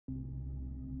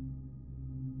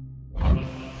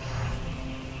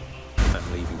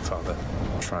leaving, Father.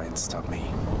 Try and stop me.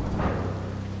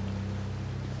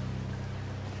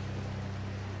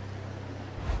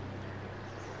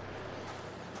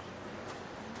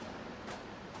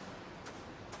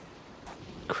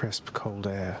 Crisp, cold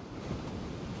air.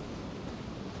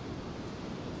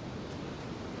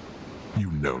 You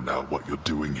know now what you're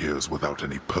doing here is without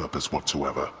any purpose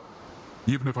whatsoever.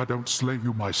 Even if I don't slay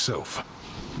you myself,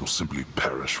 you'll simply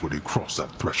perish when you cross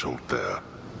that threshold there.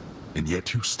 And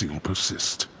yet you still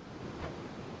persist.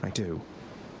 I do.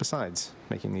 Besides,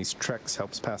 making these treks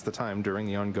helps pass the time during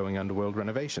the ongoing underworld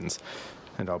renovations,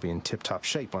 and I'll be in tip-top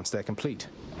shape once they're complete.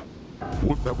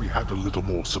 Would that we had a little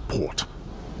more support.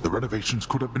 The renovations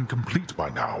could have been complete by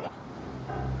now.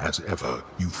 As ever,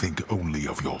 you think only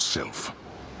of yourself.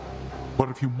 But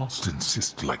if you must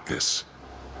insist like this,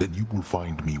 then you will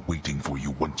find me waiting for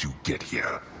you once you get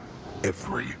here.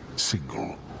 Every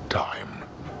single time.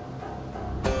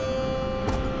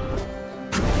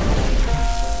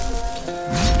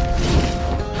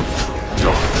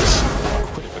 Darkness.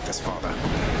 Quit it with this, Father.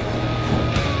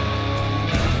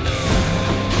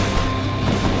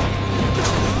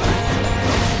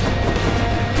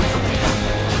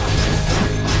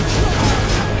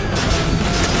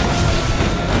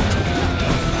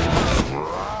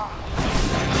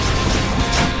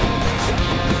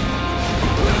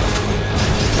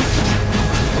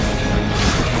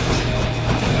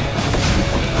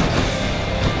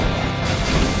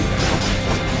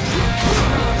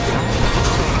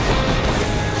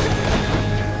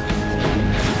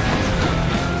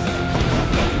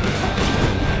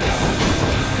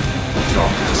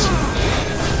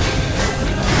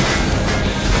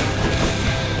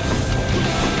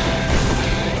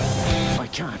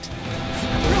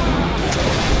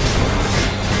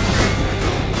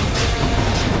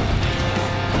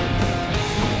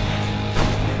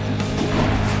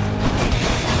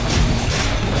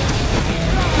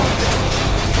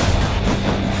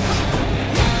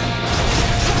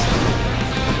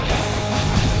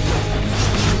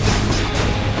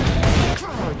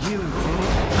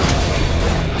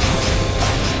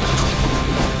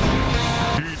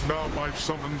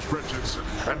 Summons wretches,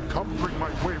 and come bring my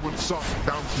wayward son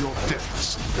down to your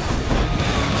depths.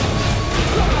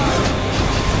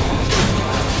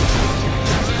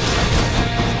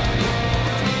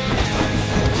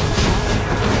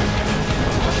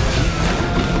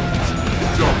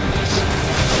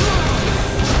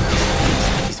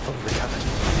 He's fully recovered.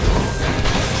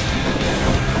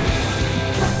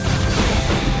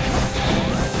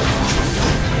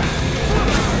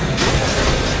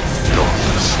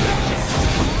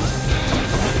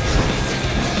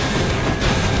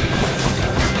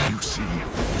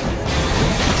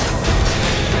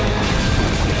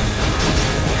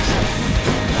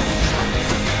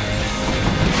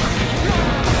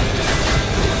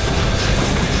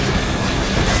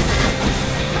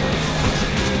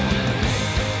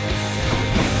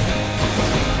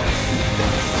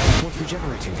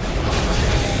 Regenerating.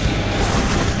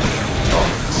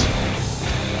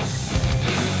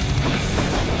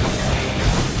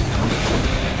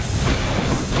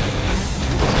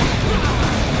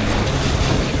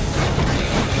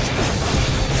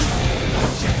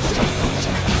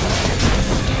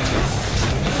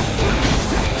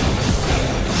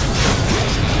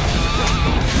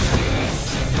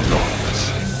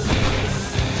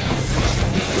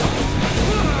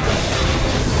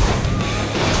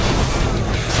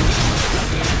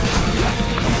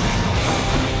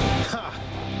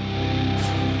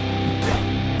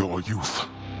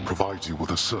 Provides you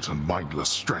with a certain mindless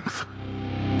strength,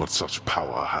 but such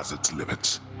power has its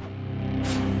limits.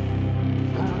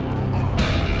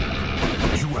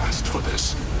 You asked for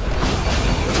this.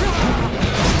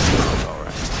 All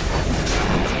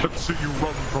right. Let's see you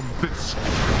run from this.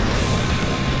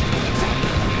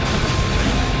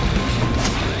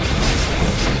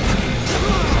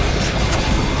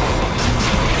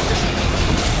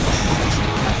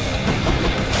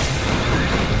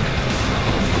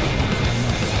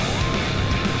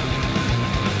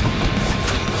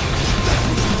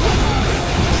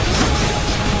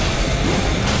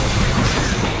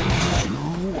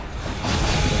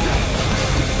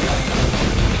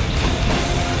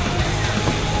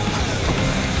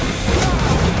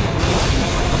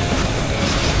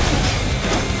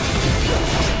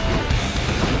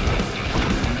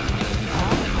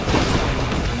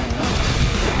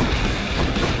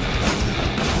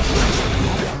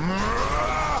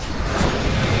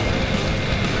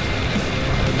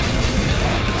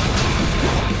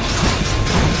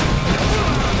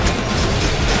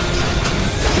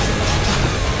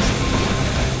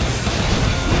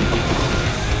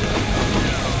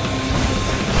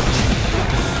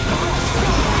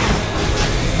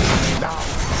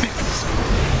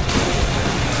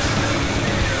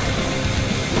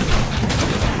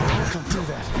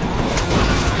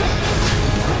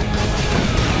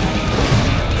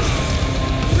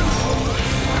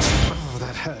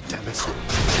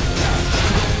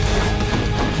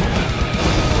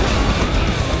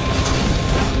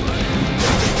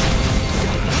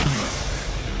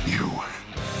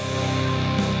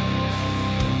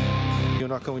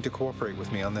 not going to cooperate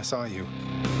with me on this, are you?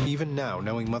 Even now,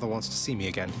 knowing Mother wants to see me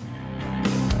again.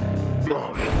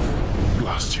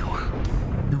 Blast you.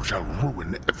 You shall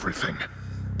ruin everything.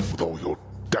 With all your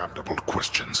damnable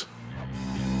questions.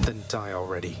 Then die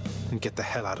already, and get the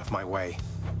hell out of my way.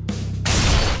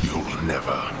 You'll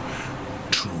never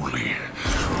truly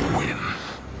win.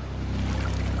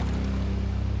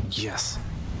 Yes.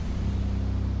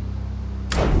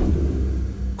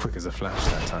 Quick as a flash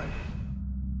that time.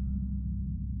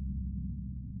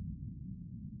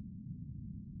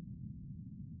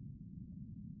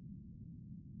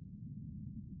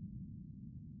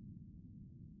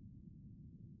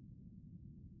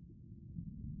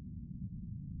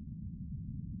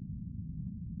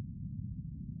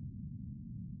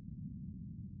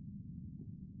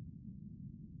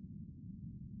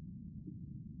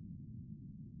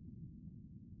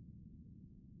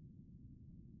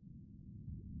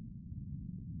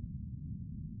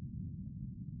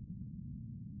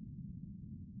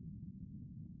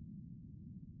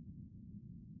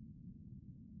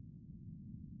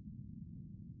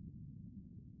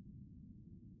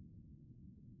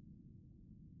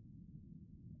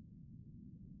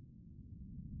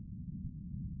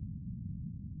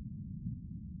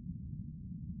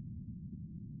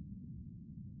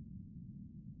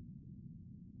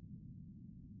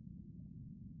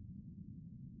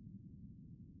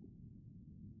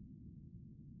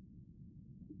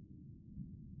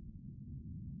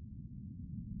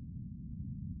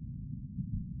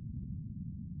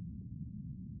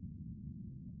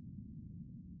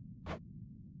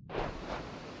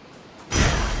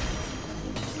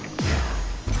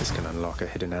 This can unlock a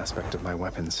hidden aspect of my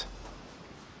weapons.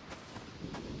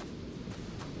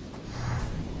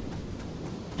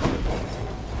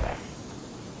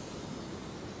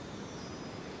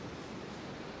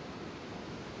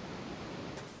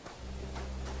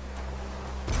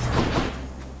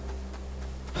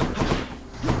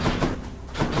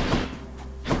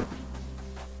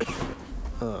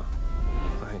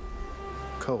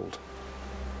 Cold.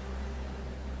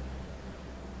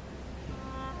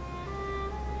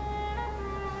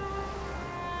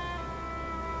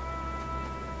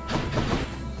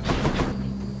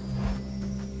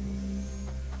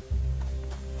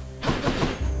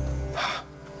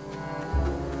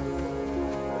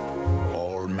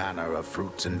 All manner of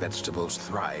fruits and vegetables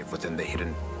thrive within the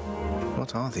hidden.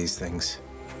 What are these things?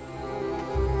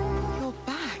 You're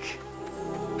back.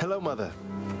 Hello, Mother.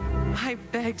 I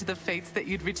begged the fates that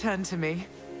you'd return to me.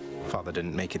 Father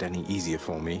didn't make it any easier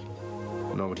for me.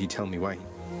 Nor would he tell me why.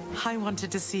 I wanted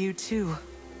to see you too.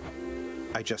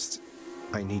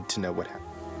 I need to know what happened.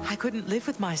 I couldn't live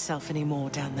with myself anymore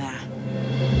down there.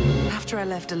 After I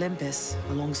left Olympus,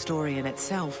 a long story in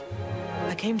itself,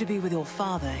 I came to be with your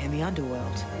father in the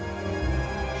underworld.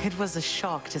 It was a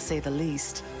shock, to say the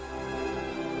least.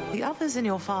 The others in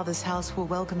your father's house were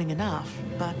welcoming enough,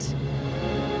 but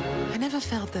I never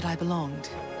felt that I belonged.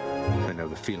 I know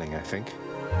the feeling, I think.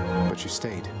 But you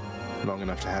stayed long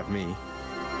enough to have me.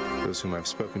 Those whom I've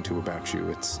spoken to about you,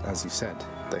 it's as you said,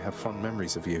 they have fond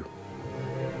memories of you.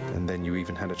 And then you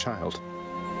even had a child.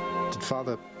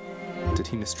 Did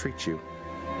he mistreat you?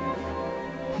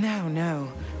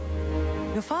 No.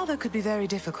 Your father could be very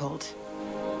difficult,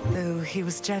 though he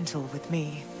was gentle with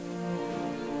me.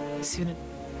 Soon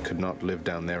Could not live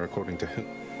down there according to whom?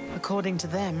 according to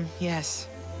them, yes.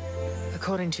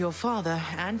 According to your father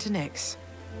and to Nyx.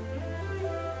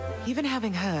 Even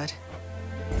having heard.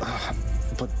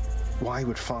 But why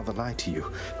would Father lie to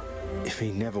you? If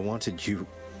he never wanted you,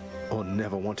 or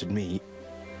never wanted me,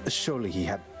 surely he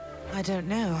had... I don't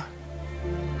know.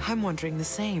 I'm wondering the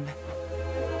same.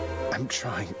 I'm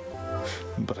trying,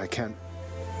 but I can't...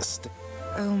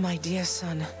 Oh, my dear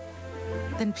son.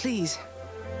 Then please,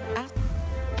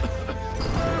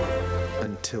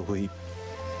 Until we...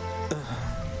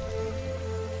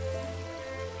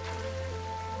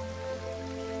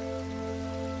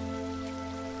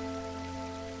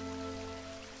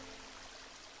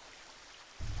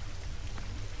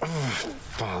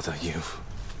 Father, you...